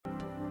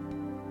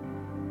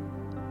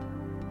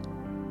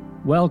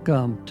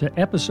Welcome to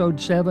Episode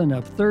 7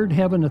 of Third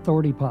Heaven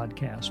Authority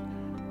Podcast.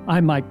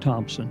 I'm Mike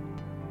Thompson.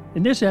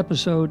 In this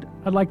episode,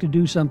 I'd like to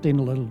do something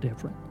a little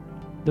different.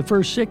 The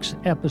first 6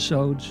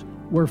 episodes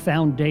were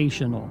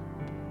foundational.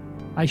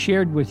 I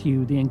shared with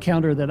you the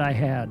encounter that I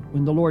had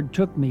when the Lord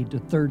took me to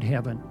Third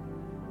Heaven,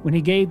 when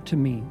He gave to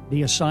me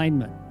the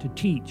assignment to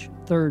teach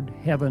Third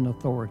Heaven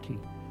Authority.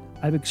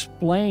 I've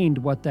explained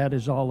what that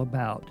is all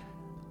about.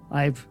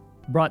 I've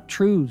brought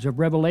truths of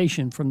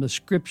revelation from the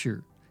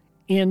Scripture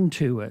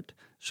into it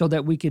so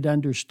that we could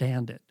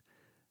understand it.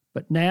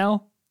 But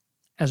now,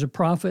 as a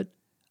prophet,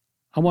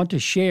 I want to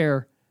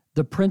share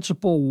the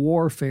principal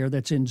warfare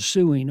that's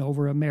ensuing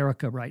over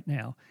America right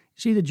now.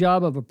 See, the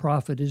job of a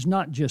prophet is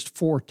not just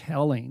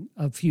foretelling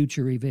of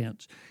future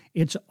events.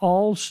 It's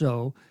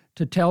also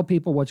to tell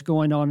people what's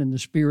going on in the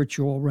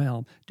spiritual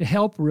realm, to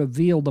help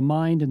reveal the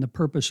mind and the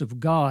purpose of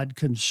God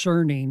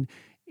concerning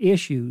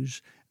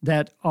issues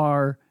that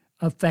are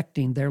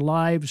affecting their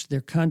lives,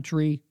 their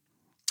country,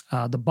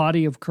 the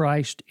body of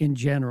Christ in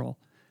general.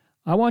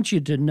 I want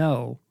you to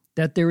know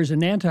that there is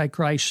an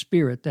antichrist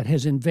spirit that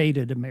has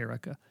invaded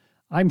America.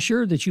 I'm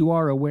sure that you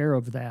are aware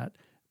of that,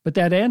 but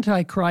that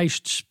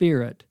antichrist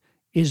spirit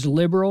is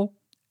liberal,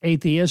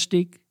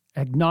 atheistic,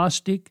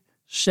 agnostic,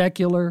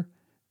 secular,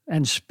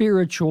 and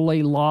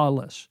spiritually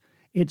lawless.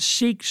 It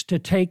seeks to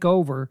take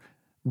over,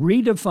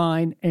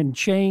 redefine, and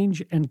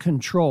change and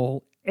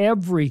control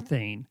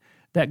everything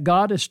that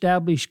God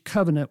established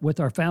covenant with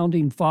our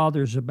founding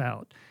fathers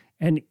about,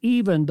 and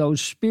even those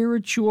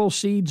spiritual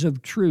seeds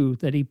of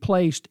truth that He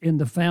placed in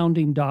the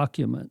founding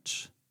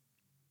documents.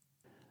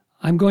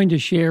 I'm going to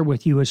share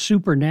with you a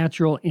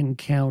supernatural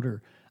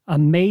encounter, a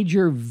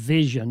major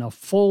vision, a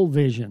full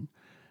vision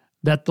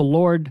that the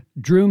Lord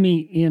drew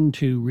me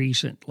into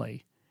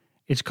recently.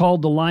 It's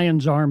called the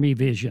Lion's Army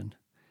vision.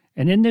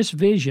 And in this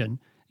vision,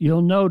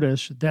 you'll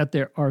notice that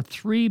there are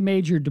 3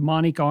 major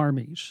demonic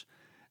armies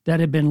that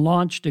have been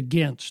launched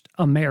against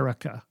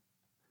America.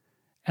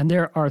 And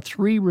there are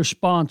 3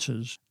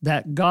 responses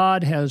that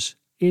God has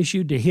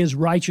issued to His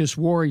righteous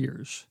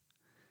warriors,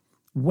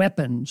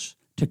 weapons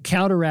to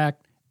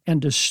counteract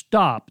and to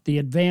stop the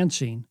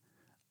advancing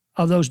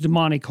of those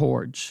demonic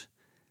hordes.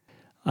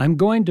 I'm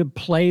going to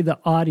play the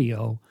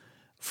audio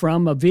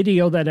from a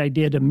video that I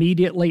did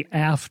immediately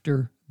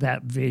after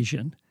that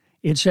vision.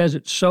 It says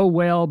it so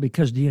well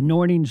because the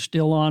anointing's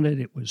still on it.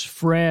 It was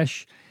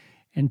fresh.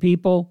 And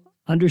people,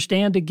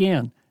 understand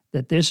again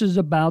that this is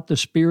about the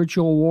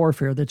spiritual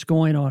warfare that's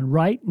going on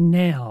right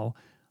now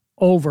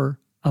over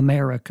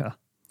America.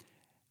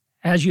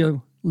 As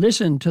you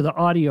listen to the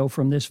audio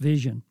from this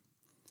vision,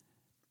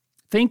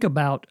 think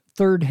about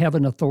Third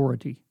Heaven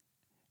Authority.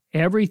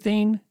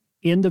 Everything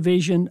in the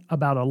vision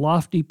about a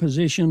lofty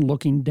position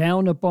looking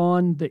down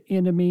upon the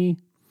enemy,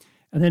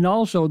 and then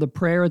also the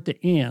prayer at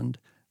the end.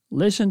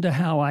 Listen to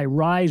how I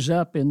rise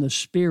up in the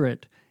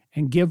Spirit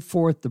and give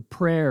forth the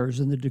prayers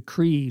and the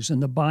decrees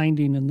and the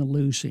binding and the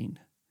loosing.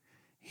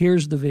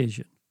 Here's the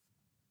vision.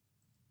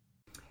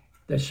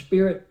 The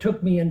Spirit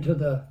took me into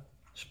the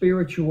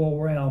spiritual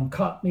realm,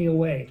 caught me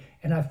away,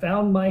 and I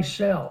found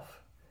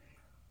myself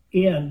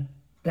in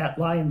that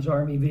Lion's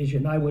Army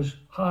vision. I was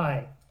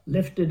high,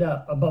 lifted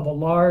up above a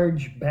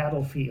large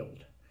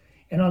battlefield.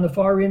 And on the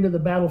far end of the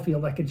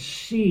battlefield, I could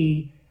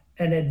see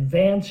an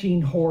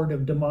advancing horde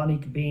of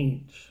demonic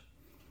beings.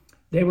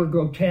 They were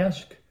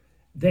grotesque.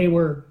 They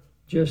were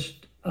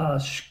just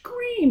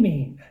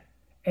screaming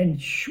and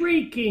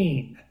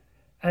shrieking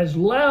as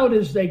loud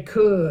as they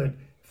could.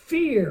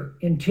 Fear,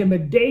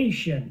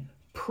 intimidation,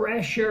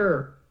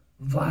 pressure,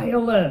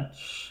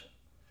 violence,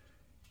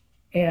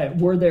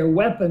 and were their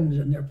weapons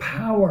and their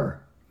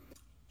power.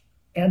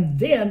 And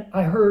then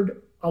I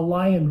heard a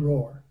lion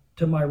roar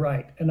to my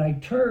right, and I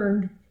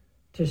turned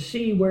to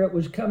see where it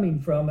was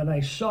coming from, and I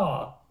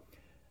saw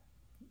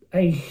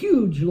a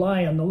huge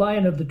lion, the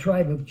Lion of the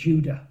tribe of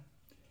Judah.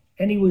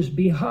 And he was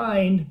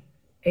behind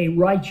a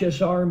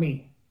righteous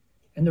army.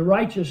 And the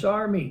righteous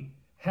army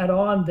had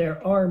on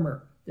their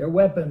armor, their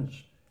weapons,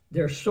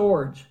 their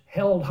swords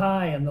held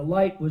high, and the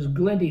light was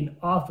glinting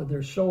off of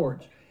their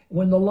swords.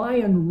 When the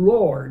lion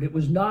roared, it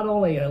was not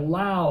only a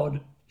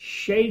loud,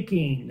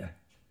 shaking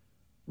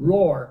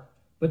roar,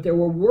 but there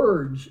were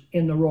words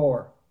in the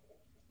roar.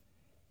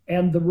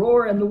 And the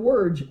roar and the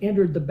words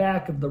entered the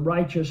back of the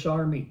righteous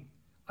army.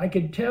 I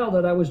could tell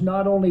that I was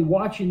not only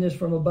watching this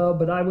from above,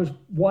 but I was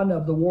one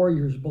of the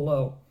warriors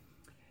below.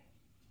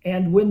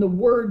 And when the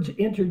words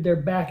entered their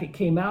back, it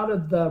came out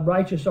of the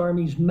righteous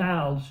army's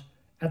mouths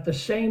at the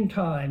same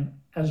time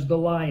as the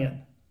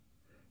lion.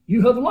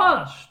 You have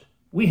lost,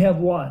 we have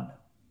won.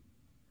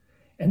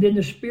 And then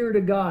the Spirit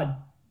of God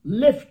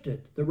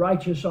lifted the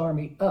righteous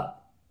army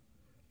up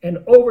and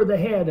over the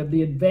head of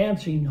the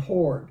advancing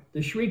horde,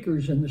 the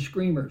shriekers and the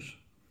screamers.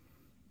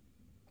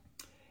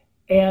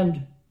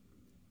 And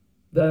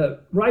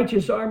the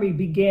righteous army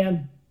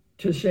began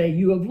to say,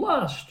 you have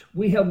lost,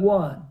 we have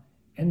won.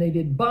 And they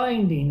did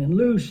binding and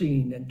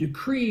loosing and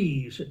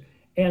decrees,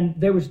 and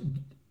there was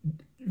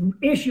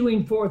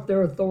issuing forth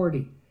their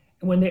authority.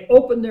 And when they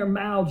opened their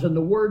mouths and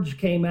the words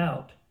came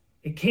out,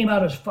 it came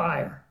out as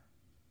fire.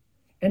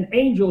 And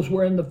angels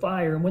were in the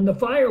fire. And when the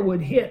fire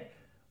would hit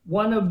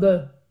one of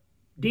the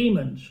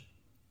demons,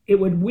 it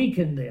would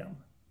weaken them.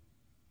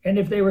 And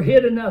if they were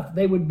hit enough,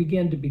 they would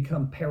begin to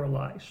become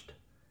paralyzed.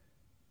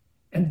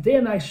 And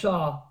then I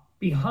saw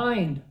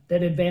behind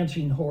that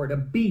advancing horde a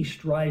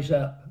beast rise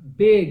up,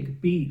 big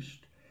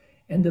beast.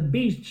 And the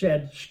beast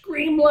said,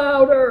 "Scream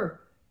louder,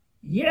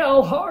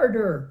 yell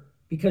harder,"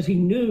 because he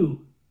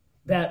knew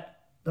that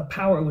the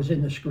power was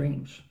in the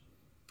screams.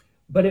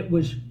 But it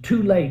was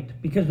too late,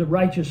 because the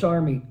righteous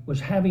army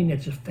was having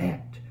its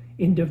effect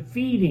in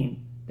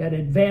defeating that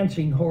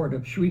advancing horde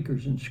of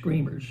shriekers and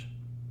screamers.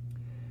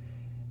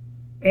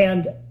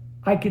 And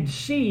I could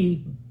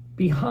see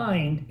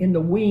behind, in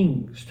the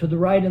wings to the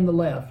right and the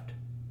left,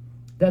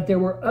 that there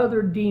were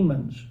other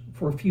demons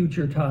for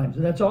future times.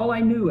 And that's all I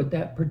knew at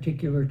that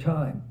particular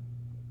time.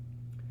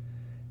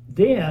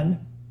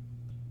 Then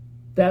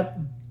that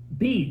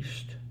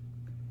beast,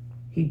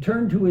 he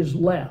turned to his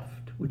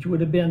left, which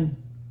would have been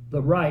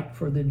the right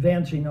for the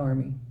advancing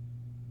army.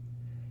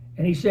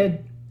 And he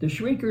said, "The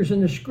shriekers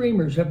and the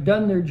screamers have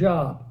done their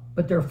job,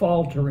 but they're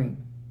faltering.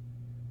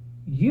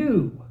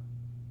 You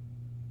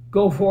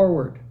go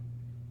forward."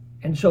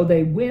 And so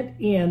they went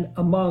in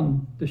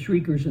among the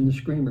shriekers and the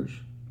screamers.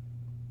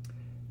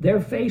 Their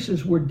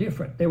faces were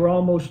different. They were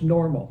almost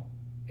normal,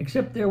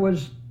 except there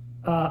was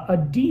a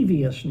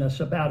deviousness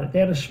about it. They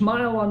had a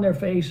smile on their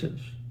faces.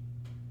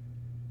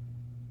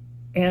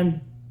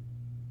 And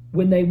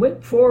when they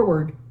went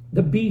forward,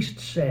 the beast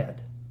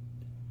said,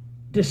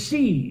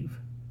 "Deceive,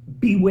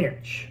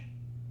 bewitch."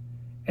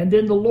 And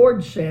then the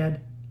Lord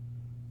said,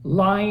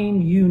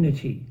 "Lying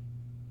unity."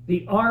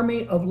 The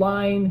army of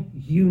lying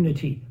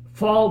unity,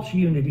 false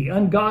unity,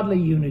 ungodly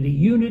unity,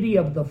 unity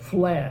of the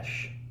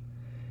flesh,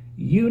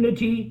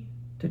 unity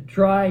to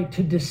try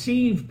to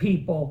deceive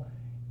people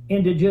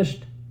into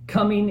just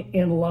coming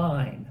in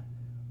line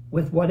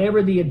with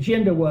whatever the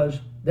agenda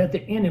was that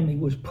the enemy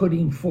was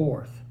putting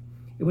forth.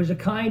 It was a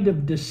kind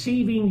of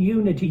deceiving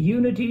unity.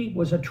 Unity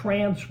was a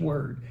trance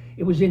word.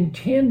 It was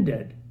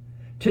intended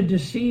to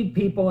deceive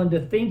people into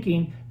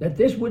thinking that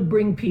this would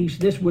bring peace,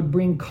 this would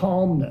bring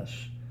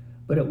calmness.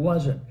 But it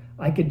wasn't.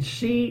 I could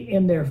see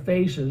in their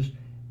faces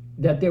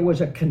that there was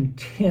a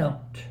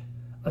contempt,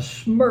 a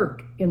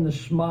smirk in the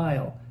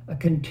smile, a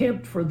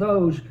contempt for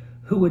those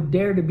who would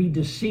dare to be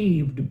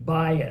deceived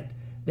by it.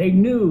 They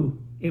knew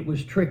it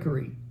was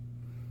trickery.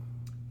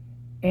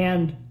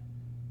 And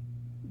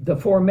the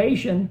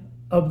formation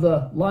of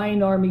the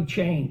lying army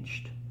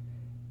changed.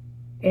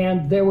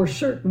 And there were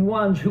certain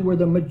ones who were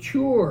the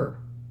mature,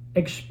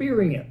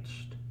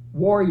 experienced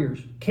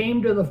warriors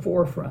came to the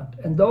forefront,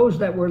 and those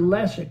that were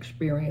less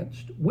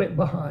experienced went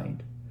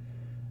behind,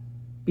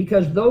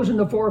 because those in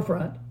the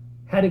forefront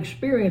had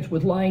experience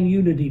with lying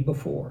unity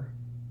before.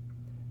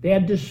 They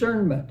had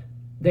discernment.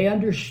 They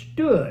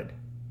understood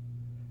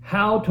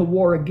how to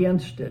war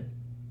against it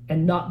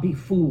and not be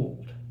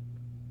fooled.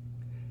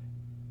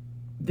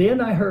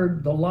 Then I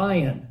heard the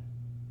lion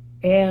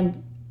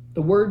and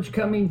the words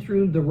coming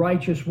through the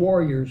righteous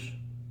warriors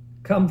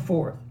come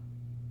forth.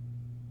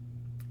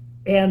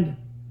 And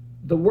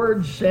the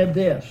words said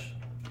this: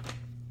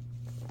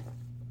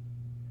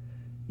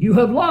 "You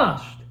have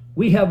lost,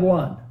 we have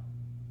won.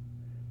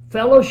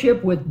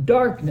 Fellowship with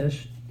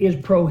darkness is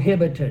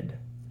prohibited."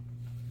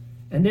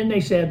 And then they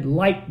said,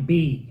 "Light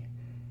be."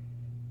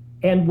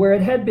 And where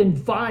it had been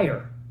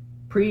fire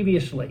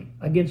previously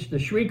against the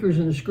shriekers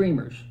and the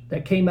screamers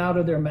that came out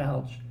of their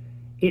mouths,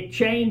 it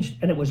changed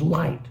and it was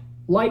light.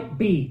 Light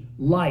be,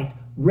 light.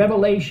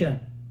 Revelation,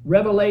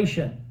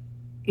 revelation,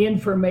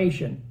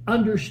 information,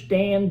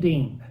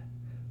 understanding,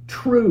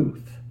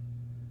 truth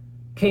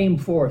came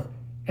forth.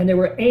 And there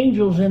were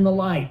angels in the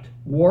light,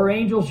 war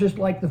angels just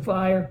like the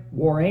fire,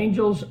 war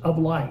angels of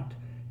light.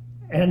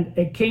 And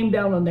it came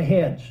down on the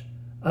heads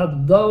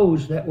of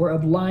those that were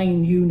of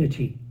lying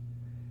unity.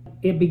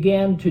 It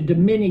began to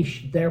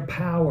diminish their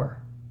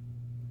power.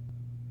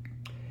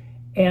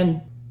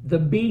 And the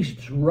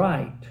beast's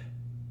right,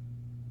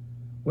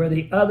 where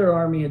the other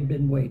army had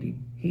been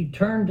waiting, he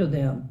turned to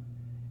them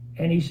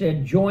and he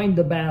said, "Join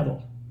the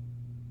battle."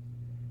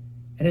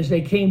 And as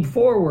they came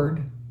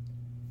forward,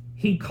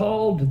 he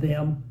called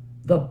them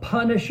the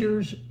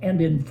punishers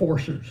and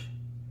enforcers.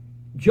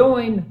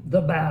 Join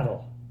the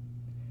battle.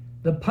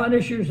 The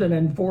punishers and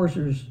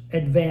enforcers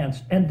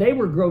advanced, and they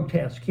were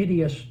grotesque,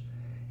 hideous,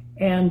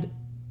 and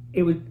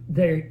it was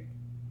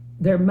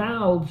their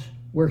mouths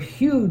were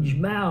huge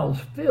mouths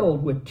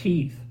filled with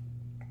teeth.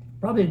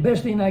 Probably the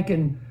best thing I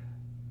can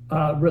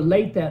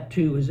relate that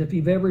to is if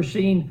you've ever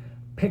seen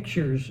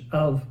pictures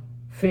of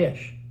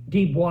fish,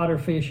 deep water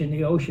fish in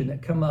the ocean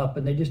that come up,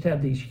 and they just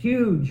have these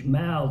huge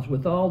mouths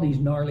with all these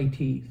gnarly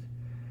teeth.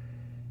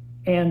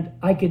 And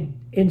I could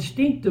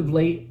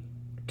instinctively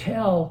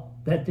tell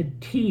that the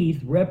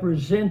teeth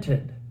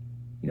represented,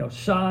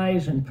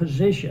 size and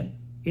position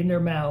in their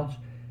mouths,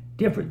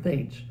 different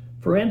things.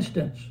 For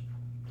instance,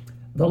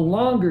 the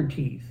longer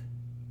teeth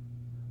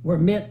were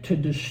meant to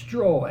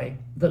destroy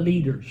the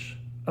leaders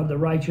of the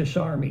righteous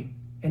army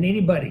and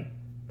anybody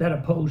that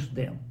opposed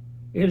them.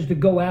 is to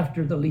go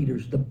after the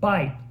leaders. The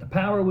bite, the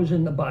power was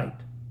in the bite.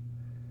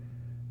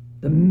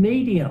 The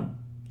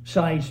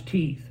medium-sized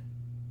teeth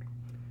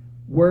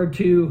were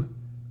to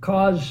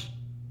cause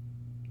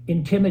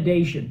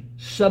intimidation,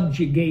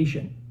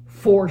 subjugation,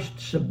 forced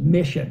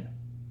submission.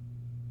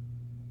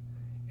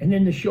 And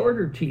then the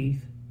shorter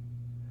teeth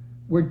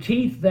were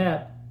teeth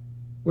that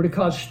were to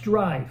cause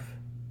strife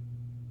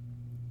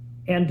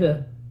and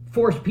to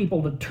force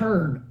people to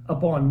turn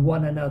upon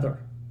one another.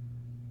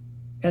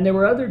 And there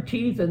were other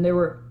teeth and there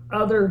were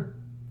other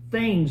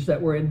things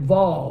that were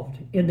involved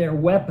in their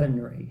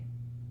weaponry.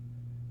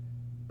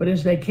 But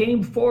as they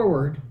came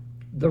forward,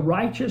 the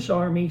righteous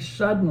army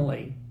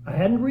suddenly, I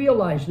hadn't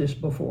realized this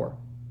before,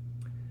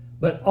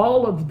 but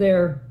all of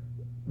their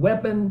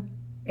weapon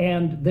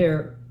and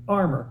their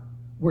armor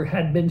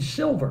had been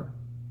silver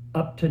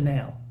up to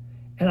now.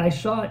 And I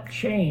saw it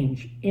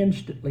change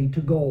instantly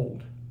to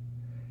gold.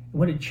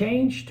 When it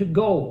changed to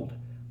gold,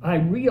 I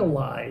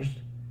realized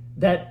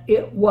that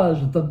it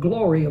was the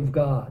glory of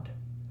God.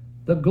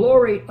 The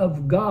glory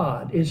of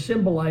God is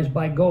symbolized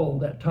by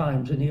gold at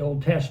times in the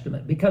Old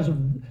Testament because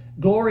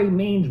glory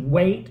means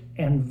weight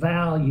and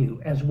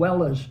value as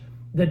well as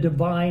the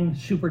divine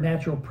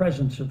supernatural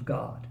presence of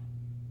God.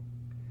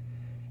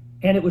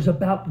 And it was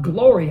about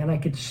glory, and I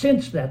could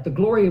sense that. The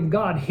glory of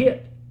God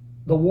hit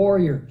the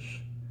warriors.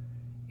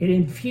 It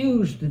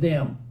infused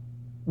them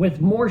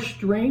with more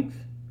strength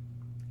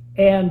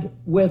and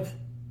with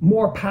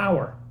more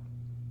power.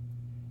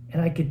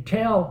 And I could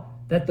tell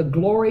that the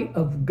glory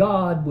of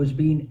God was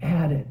being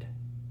added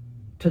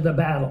to the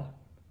battle.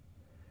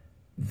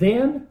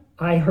 Then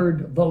I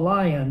heard the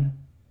lion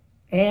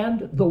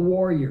and the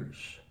warriors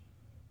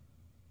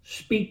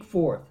speak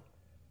forth.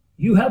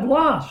 You have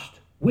lost,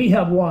 we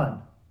have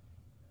won.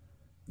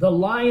 The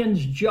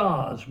lion's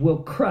jaws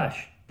will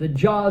crush the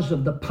jaws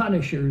of the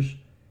punishers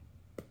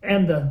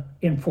and the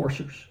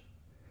enforcers.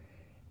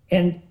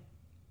 And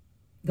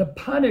the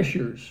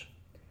punishers,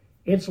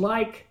 it's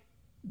like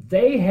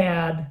they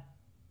had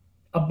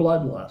a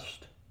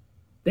bloodlust.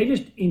 They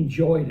just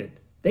enjoyed it.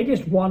 They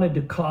just wanted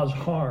to cause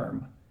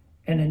harm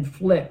and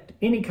inflict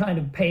any kind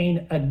of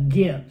pain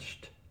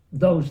against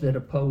those that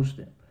opposed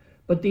them.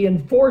 But the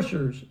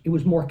enforcers, it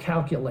was more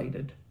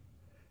calculated.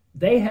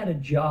 They had a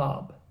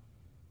job.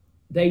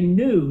 They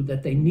knew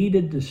that they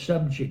needed to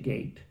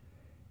subjugate.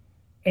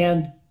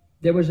 And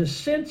there was a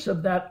sense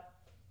of that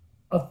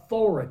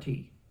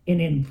authority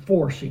in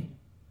enforcing.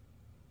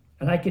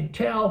 And I could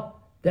tell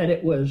that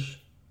it was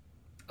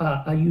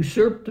a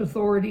usurped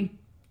authority.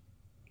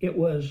 It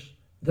was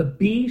the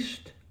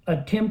beast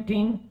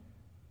attempting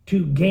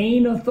to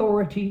gain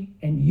authority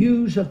and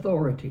use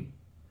authority.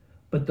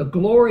 But the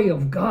glory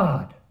of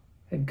God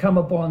had come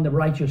upon the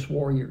righteous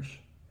warriors.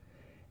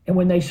 And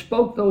when they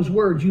spoke those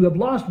words, you have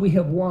lost, we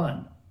have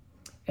won.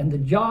 And the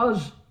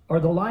jaws, or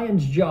the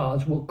lion's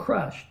jaws, will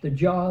crush the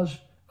jaws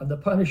of the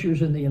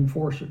punishers and the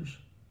enforcers.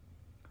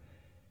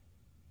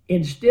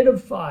 Instead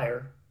of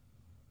fire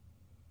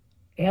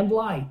and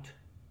light,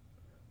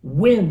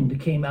 wind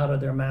came out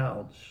of their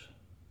mouths.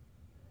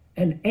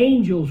 And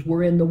angels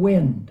were in the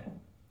wind.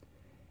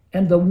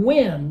 And the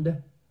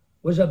wind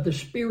was of the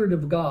Spirit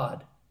of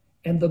God.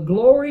 And the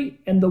glory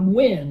and the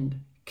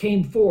wind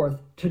came forth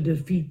to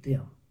defeat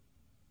them.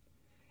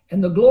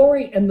 And the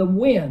glory and the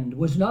wind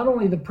was not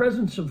only the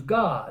presence of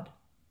God,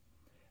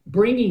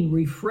 bringing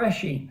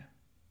refreshing,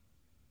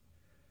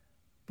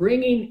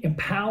 bringing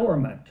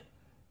empowerment,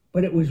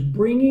 but it was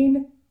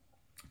bringing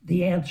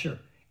the answer.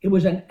 It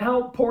was an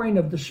outpouring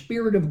of the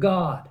Spirit of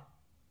God.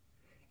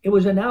 It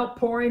was an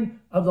outpouring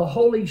of the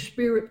Holy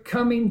Spirit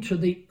coming to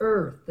the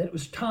earth, that it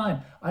was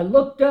time. I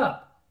looked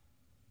up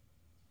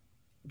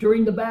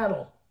during the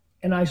battle,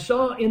 and I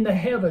saw in the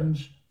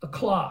heavens a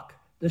clock,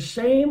 the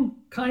same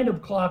kind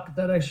of clock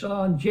that I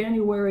saw on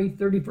January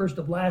 31st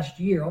of last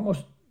year,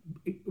 almost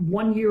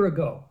 1 year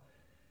ago,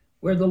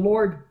 where the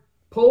Lord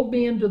pulled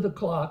me into the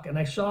clock and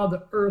I saw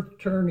the earth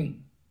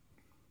turning.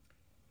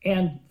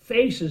 And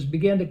faces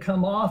began to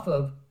come off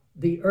of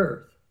the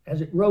earth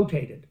as it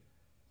rotated.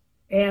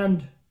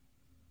 And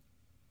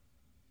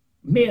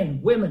men,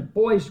 women,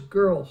 boys,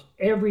 girls,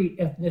 every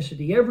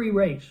ethnicity, every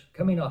race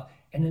coming off.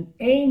 And an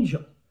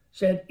angel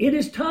said, "It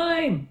is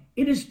time.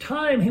 It is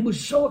time." He was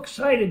so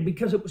excited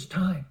because it was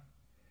time.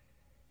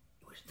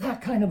 It was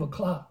that kind of a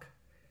clock.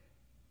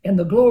 And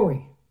the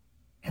glory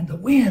and the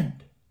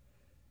wind.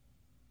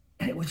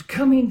 And it was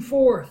coming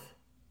forth.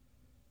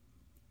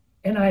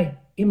 And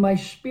in my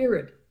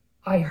spirit,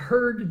 I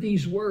heard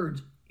these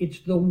words. It's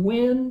the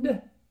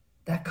wind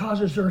that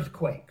causes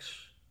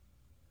earthquakes.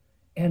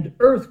 And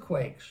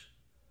earthquakes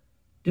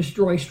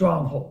destroy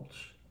strongholds.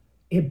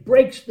 It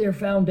breaks their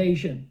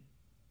foundation.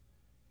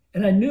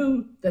 And I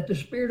knew that the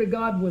Spirit of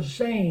God was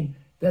saying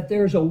that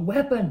there's a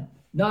weapon,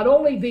 not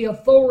only the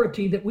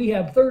authority that we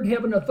have, third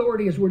heaven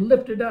authority, as we're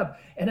lifted up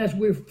and as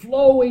we're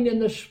flowing in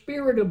the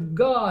Spirit of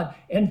God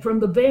and from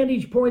the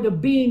vantage point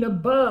of being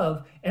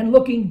above and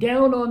looking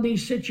down on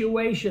these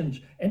situations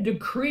and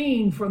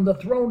decreeing from the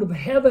throne of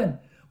heaven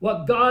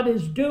what God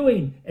is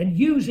doing and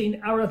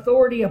using our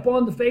authority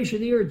upon the face of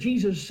the earth.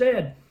 Jesus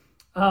said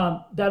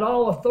that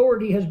all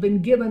authority has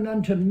been given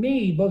unto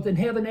me, both in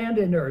heaven and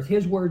in earth.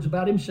 His words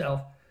about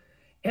himself.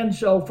 And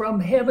so from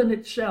heaven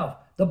itself,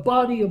 the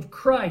body of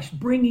Christ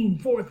bringing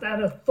forth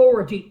that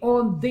authority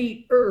on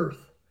the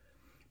earth.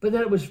 But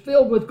that it was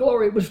filled with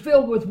glory. It was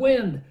filled with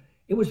wind.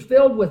 It was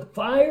filled with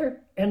fire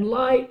and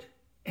light.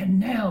 And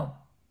now,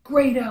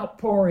 great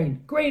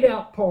outpouring, great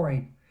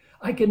outpouring.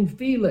 I can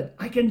feel it.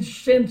 I can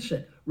sense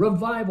it.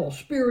 Revival,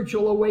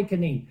 spiritual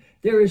awakening.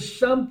 There is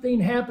something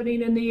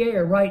happening in the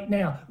air right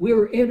now. We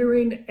are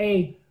entering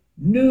a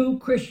new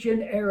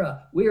Christian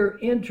era. We are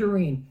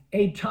entering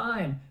a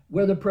time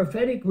where the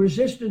prophetic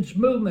resistance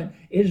movement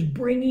is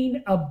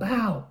bringing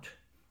about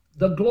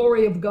the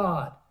glory of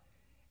God.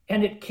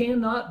 And it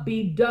cannot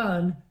be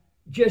done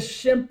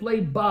just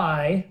simply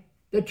by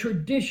the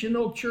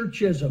traditional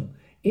churchism.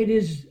 It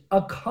is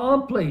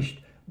accomplished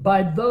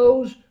by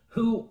those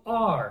who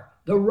are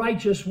the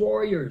righteous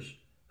warriors,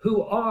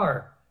 who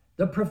are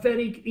the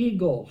prophetic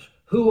eagles,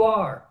 who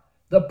are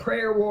the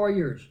prayer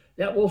warriors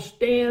that will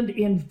stand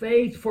in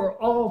faith for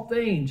all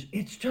things.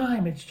 It's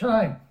time, it's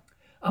time.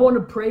 I want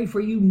to pray for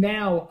you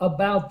now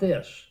about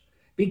this,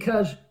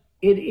 because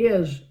it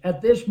is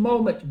at this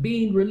moment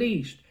being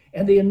released,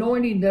 and the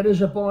anointing that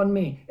is upon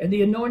me and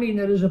the anointing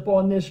that is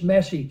upon this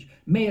message,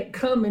 may it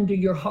come into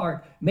your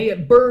heart. May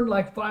it burn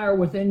like fire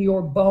within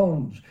your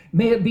bones.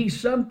 May it be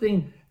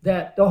something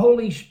that the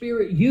Holy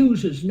Spirit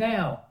uses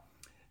now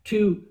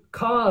to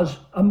cause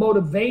a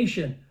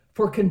motivation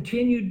for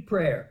continued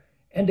prayer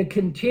and to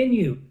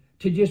continue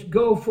to just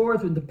go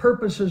forth in the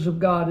purposes of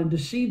God and to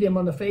see them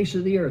on the face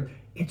of the earth.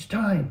 It's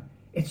time.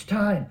 It's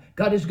time.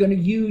 God is going to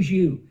use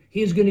you.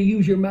 He is going to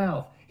use your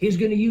mouth. He's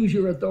going to use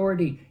your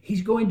authority.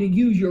 He's going to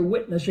use your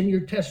witness and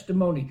your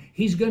testimony.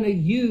 He's going to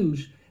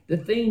use the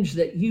things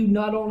that you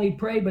not only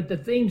pray, but the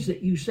things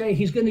that you say.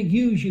 He's going to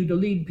use you to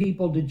lead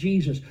people to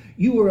Jesus.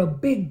 You are a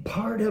big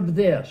part of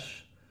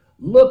this.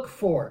 Look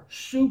for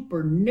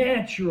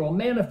supernatural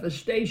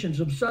manifestations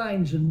of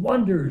signs and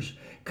wonders,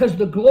 because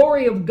the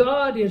glory of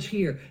God is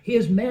here. He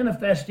is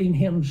manifesting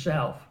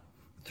himself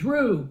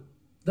through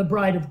the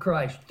bride of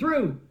Christ,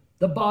 through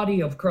the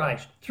body of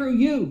Christ, through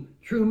you,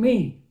 through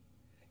me.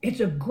 It's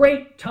a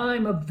great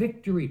time of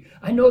victory.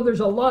 I know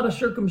there's a lot of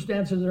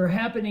circumstances that are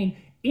happening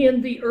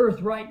in the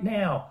earth right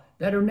now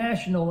that are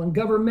national and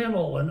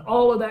governmental and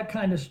all of that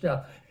kind of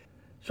stuff.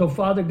 So,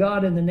 Father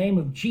God, in the name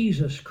of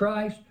Jesus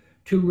Christ,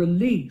 to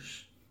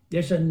release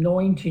this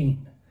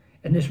anointing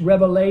and this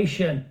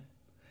revelation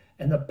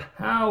and the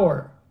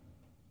power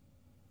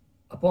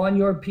upon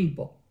your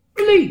people.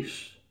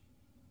 Release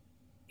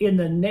in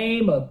the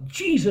name of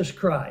Jesus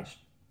Christ.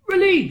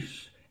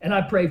 Release. And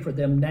I pray for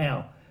them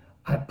now.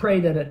 I pray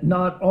that it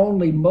not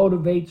only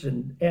motivates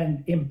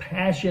and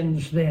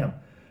impassions them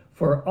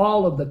for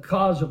all of the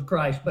cause of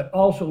Christ, but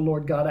also,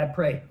 Lord God, I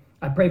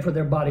pray for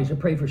their bodies. I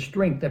pray for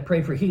strength. I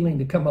pray for healing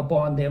to come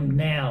upon them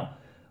now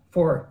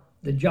for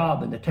the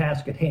job and the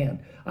task at hand.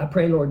 I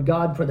pray, Lord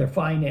God, for their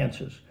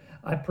finances.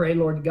 I pray,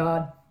 Lord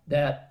God,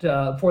 that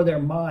for their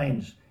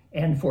minds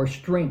and for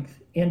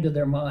strength into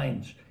their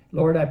minds.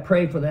 Lord, I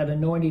pray for that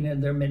anointing in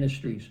their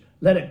ministries.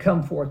 Let it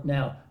come forth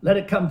now. Let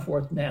it come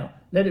forth now.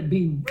 Let it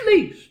be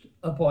released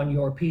upon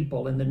your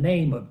people in the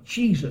name of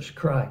Jesus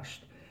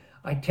Christ.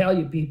 I tell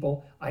you,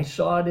 people, I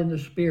saw it in the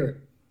spirit.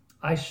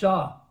 I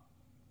saw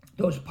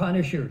those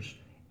punishers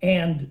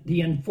and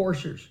the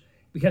enforcers,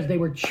 because they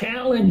were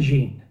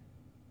challenging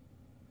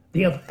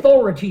the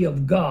authority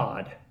of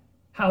God.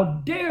 How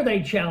dare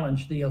they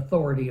challenge the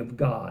authority of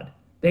God?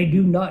 They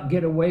do not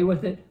get away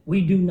with it.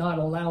 We do not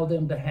allow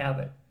them to have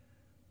it.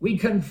 We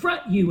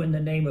confront you in the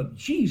name of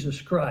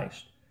Jesus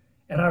Christ.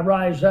 And I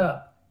rise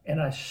up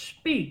and I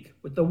speak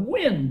with the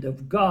wind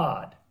of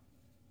God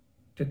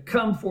to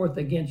come forth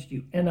against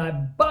you. And I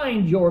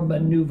bind your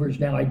maneuvers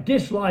now. I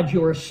dislodge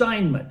your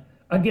assignment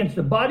against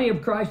the body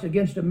of Christ,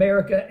 against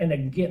America, and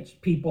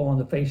against people on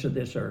the face of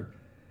this earth.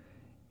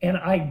 And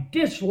I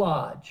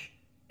dislodge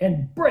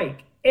and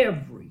break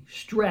every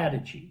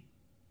strategy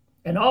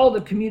and all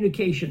the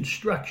communication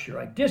structure.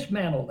 I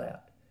dismantle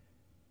that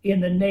in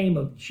the name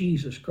of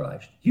Jesus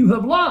Christ. You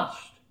have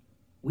lost.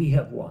 We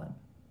have won.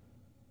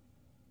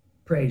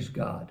 Praise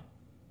God.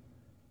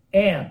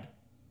 And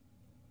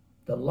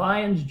the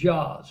lion's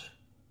jaws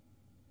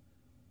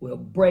will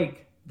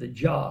break the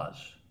jaws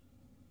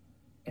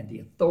and the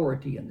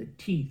authority and the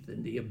teeth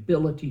and the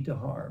ability to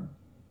harm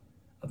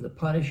of the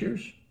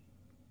punishers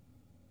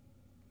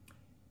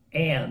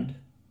and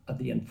of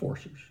the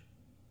enforcers.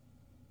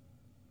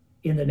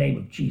 In the name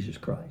of Jesus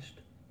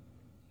Christ.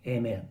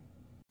 Amen.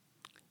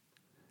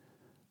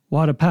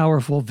 What a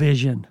powerful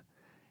vision.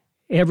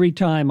 Every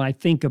time I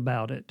think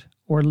about it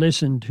or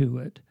listen to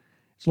it,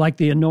 it's like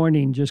the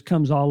anointing just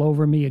comes all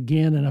over me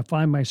again, and I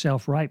find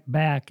myself right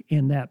back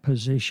in that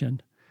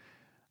position.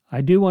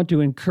 I do want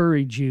to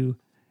encourage you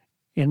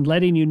in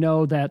letting you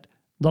know that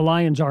the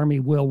Lion's Army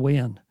will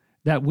win,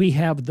 that we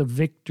have the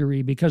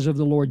victory because of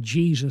the Lord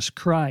Jesus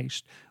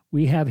Christ.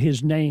 We have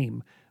his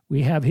name.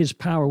 We have his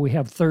power. We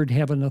have third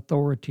heaven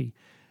authority.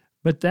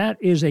 But that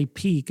is a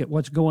peek at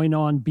what's going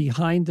on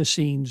behind the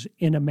scenes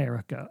in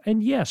America.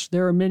 And yes,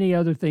 there are many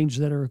other things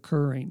that are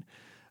occurring.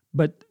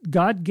 But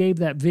God gave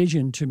that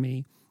vision to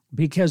me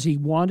because he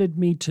wanted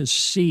me to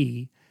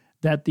see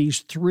that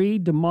these three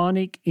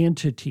demonic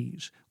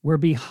entities were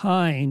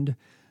behind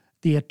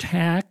the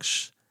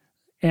attacks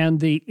and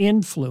the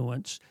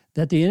influence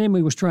that the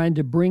enemy was trying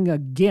to bring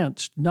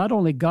against not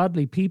only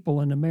godly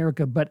people in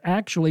America, but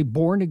actually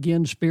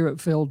born-again,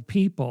 Spirit-filled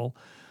people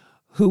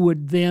who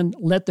would then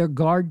let their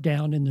guard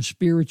down in the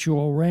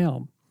spiritual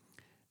realm.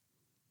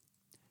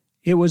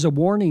 It was a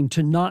warning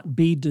to not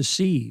be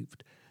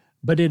deceived,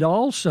 but it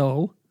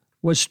also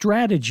was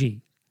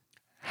strategy,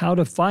 how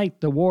to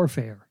fight the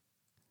warfare.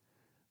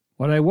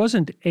 What I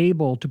wasn't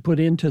able to put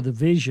into the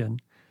vision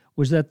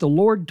was that the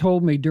Lord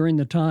told me during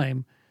the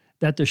time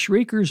that the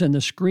shriekers and the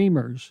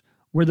screamers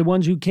were the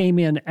ones who came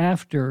in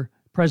after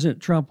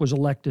President Trump was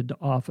elected to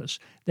office.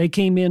 They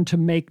came in to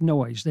make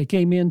noise. They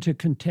came in to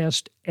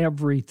contest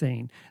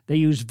everything. They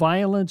used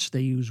violence.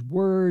 They used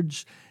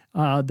words.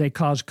 They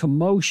caused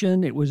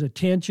commotion. It was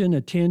attention,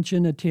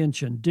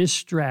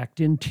 distract,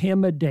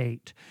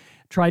 intimidate,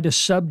 try to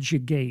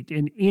subjugate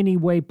in any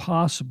way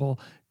possible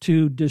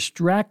to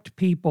distract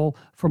people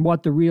from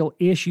what the real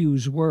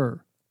issues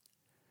were.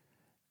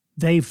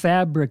 They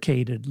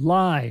fabricated,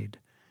 lied.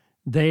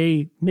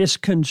 They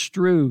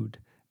misconstrued.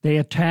 They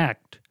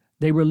attacked.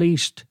 They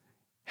released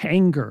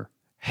anger,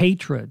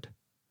 hatred,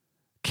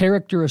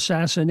 character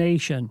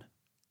assassination,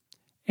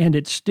 and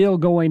it's still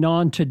going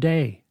on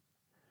today.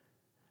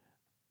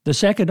 The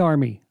Second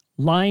Army,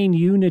 lying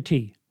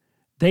unity,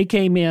 they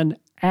came in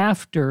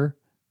after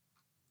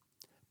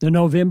the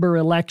November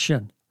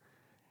election.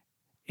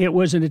 It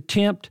was an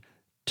attempt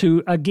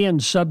to, again,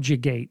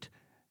 subjugate,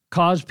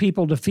 cause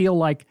people to feel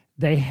like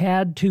they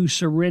had to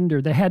surrender.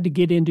 They had to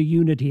get into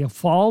unity, a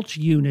false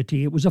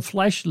unity. It was a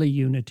fleshly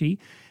unity.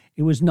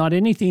 It was not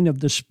anything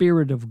of the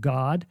Spirit of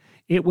God.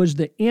 It was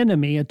the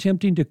enemy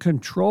attempting to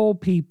control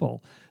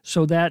people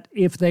so that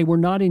if they were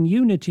not in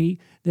unity,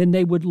 then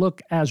they would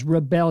look as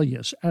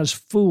rebellious, as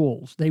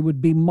fools. They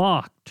would be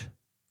mocked.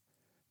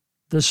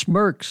 The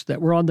smirks that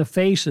were on the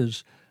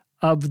faces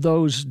of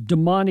those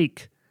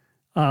demonic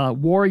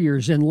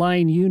warriors in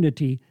lying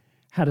unity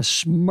had a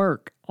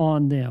smirk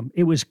on them.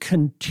 It was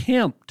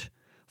contempt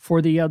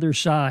for the other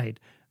side,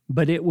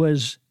 but it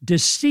was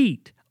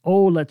deceit.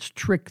 Oh, let's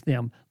trick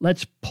them.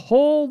 Let's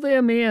pull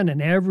them in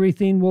and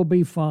everything will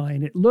be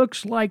fine. It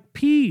looks like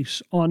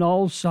peace on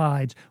all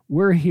sides.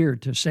 We're here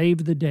to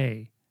save the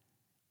day.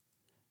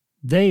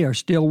 They are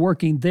still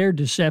working their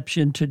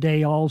deception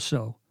today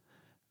also.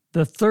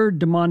 The third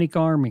demonic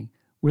army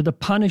were the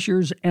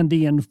punishers and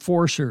the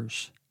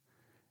enforcers.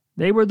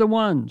 They were the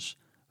ones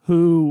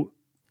who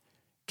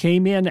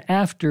came in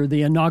after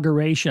the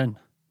inauguration.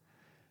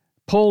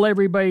 Pull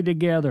everybody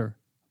together.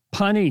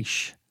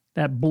 Punish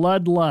that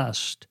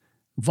bloodlust,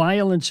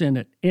 violence in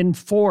it,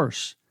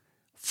 enforce,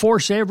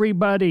 force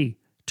everybody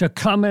to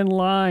come in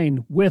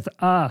line with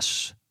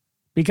us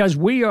because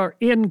we are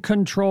in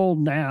control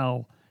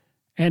now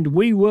and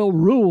we will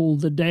rule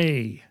the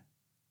day.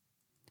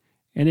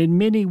 And in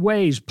many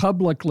ways,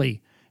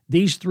 publicly,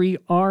 these three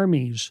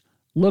armies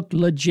looked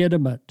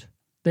legitimate.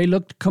 They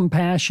looked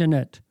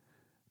compassionate,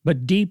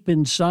 but deep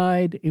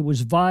inside, it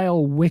was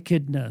vile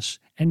wickedness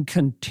and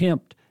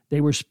contempt.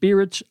 They were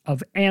spirits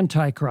of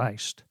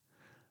Antichrist.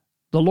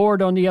 The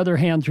Lord, on the other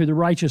hand, through the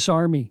righteous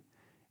army,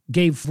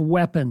 gave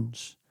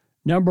weapons.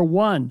 Number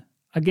one,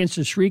 against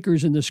the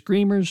shriekers and the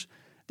screamers,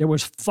 there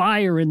was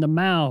fire in the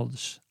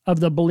mouths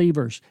of the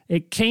believers.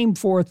 It came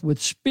forth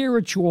with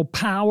spiritual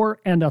power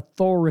and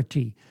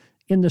authority.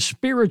 In the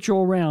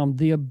spiritual realm,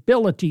 the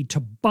ability to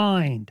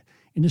bind.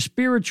 In the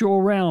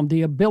spiritual realm,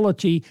 the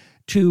ability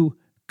to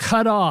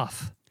cut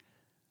off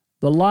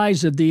the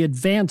lies of the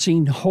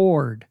advancing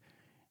horde.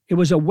 It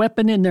was a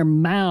weapon in their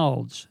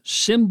mouths,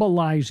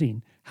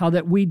 symbolizing how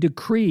that we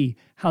decree,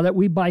 how that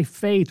we by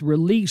faith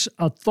release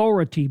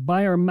authority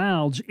by our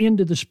mouths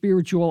into the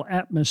spiritual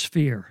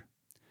atmosphere.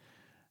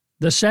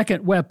 The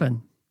second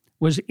weapon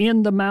was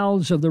in the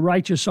mouths of the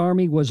righteous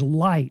army was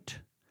light,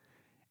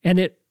 and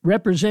it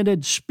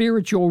represented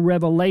spiritual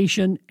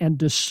revelation and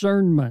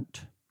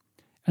discernment.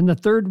 And the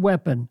third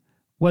weapon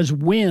was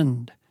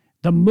wind,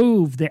 the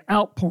move, the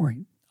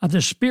outpouring of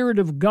the Spirit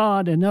of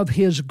God and of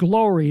His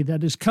glory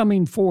that is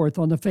coming forth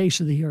on the face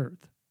of the earth.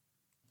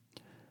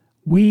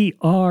 We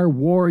are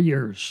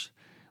warriors.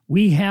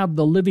 We have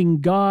the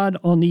living God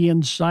on the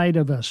inside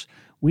of us.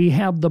 We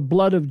have the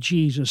blood of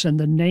Jesus and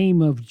the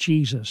name of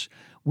Jesus.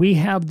 We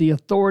have the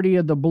authority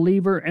of the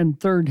believer and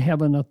third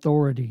heaven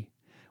authority.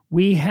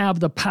 We have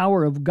the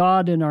power of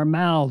God in our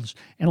mouths.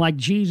 And like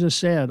Jesus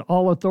said,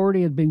 all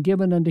authority had been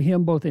given unto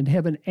Him both in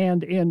heaven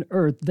and in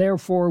earth.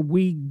 Therefore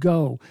we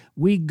go.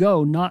 We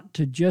go not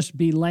to just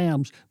be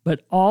lambs,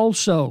 but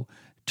also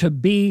to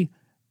be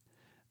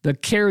the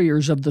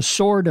carriers of the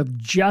sword of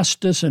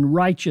justice and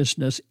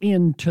righteousness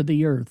into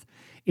the earth.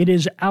 It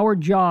is our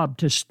job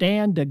to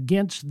stand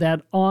against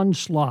that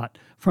onslaught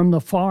from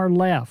the far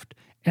left,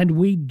 and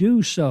we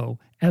do so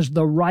as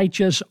the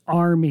righteous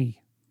army.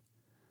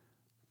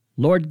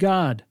 Lord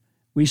God,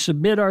 we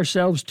submit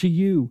ourselves to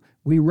you.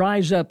 We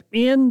rise up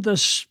in the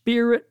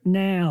Spirit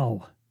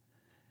now,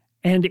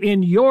 and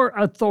in your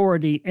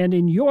authority and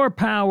in your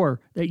power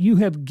that you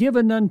have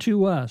given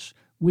unto us,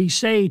 we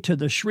say to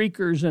the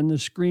shriekers and the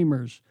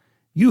screamers,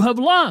 you have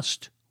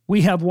lost,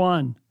 we have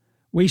won.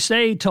 We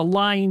say to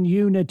lying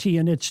unity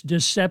and its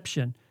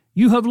deception,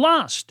 you have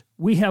lost,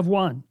 we have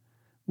won.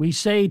 We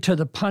say to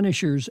the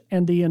punishers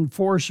and the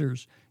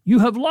enforcers, you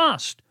have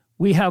lost,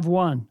 we have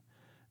won.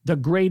 The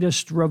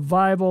greatest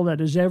revival that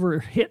has ever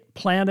hit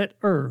planet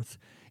Earth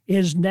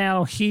is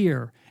now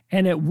here,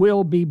 and it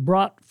will be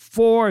brought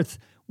forth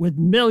with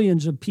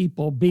millions of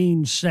people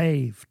being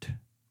saved.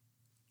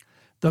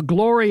 The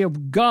glory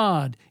of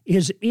God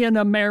is in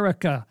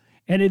America,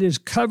 and it is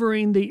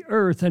covering the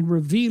earth and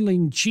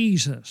revealing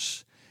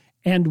Jesus.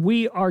 And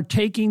we are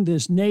taking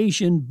this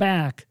nation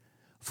back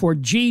for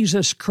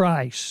Jesus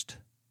Christ,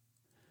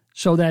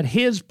 so that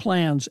his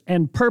plans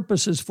and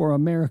purposes for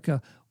America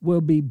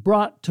will be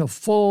brought to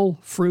full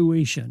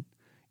fruition.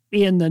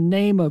 In the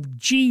name of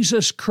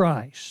Jesus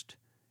Christ,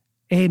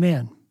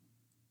 amen.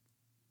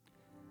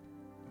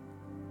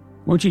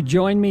 Won't you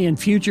join me in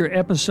future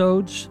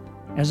episodes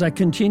as I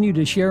continue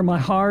to share my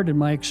heart and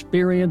my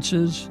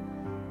experiences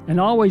and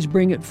always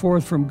bring it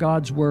forth from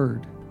God's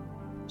Word?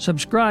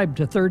 Subscribe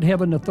to Third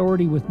Heaven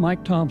Authority with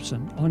Mike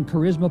Thompson on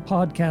Charisma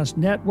Podcast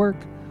Network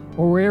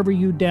or wherever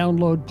you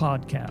download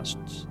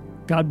podcasts.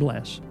 God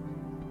bless.